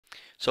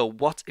So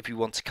what if we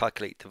want to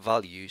calculate the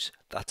values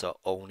that are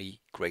only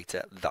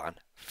greater than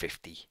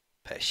 50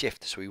 per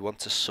shift? So we want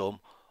to sum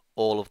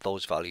all of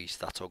those values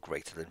that are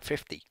greater than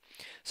 50.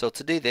 So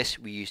to do this,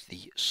 we use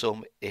the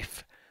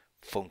SUMIF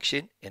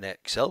function in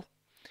Excel,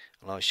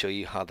 and I'll show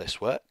you how this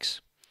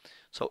works.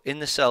 So in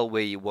the cell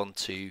where you want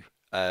to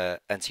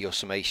enter your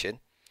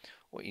summation,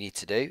 what you need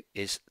to do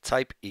is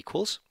type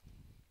equals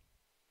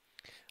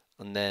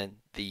and then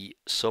the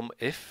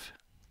SUMIF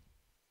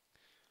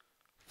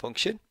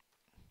function,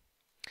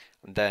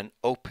 and then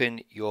open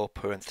your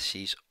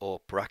parentheses or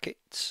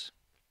brackets,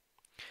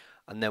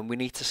 and then we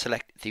need to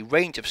select the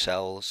range of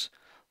cells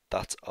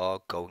that are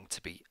going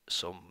to be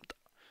summed.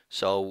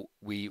 So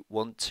we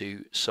want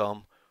to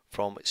sum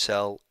from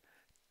cell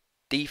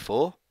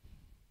D4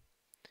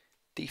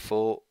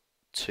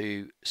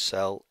 to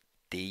cell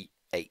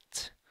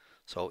D8.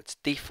 So it's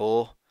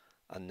D4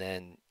 and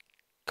then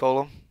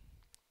column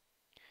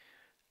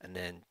and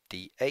then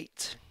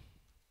D8,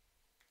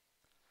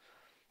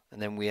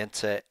 and then we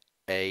enter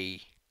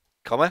a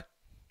comma,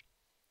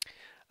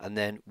 and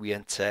then we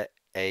enter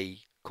a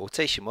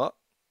quotation mark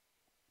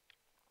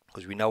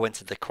because we now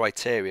entered the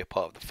criteria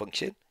part of the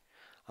function,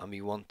 and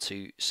we want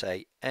to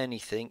say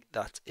anything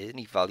that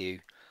any value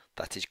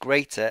that is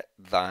greater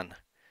than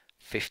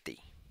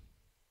 50,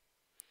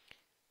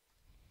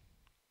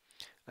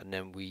 and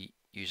then we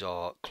use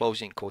our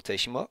closing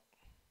quotation mark,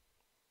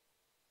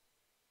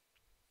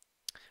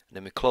 and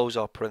then we close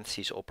our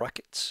parentheses or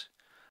brackets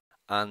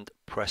and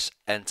press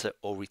enter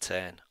or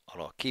return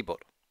on our keyboard.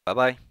 Bye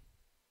bye.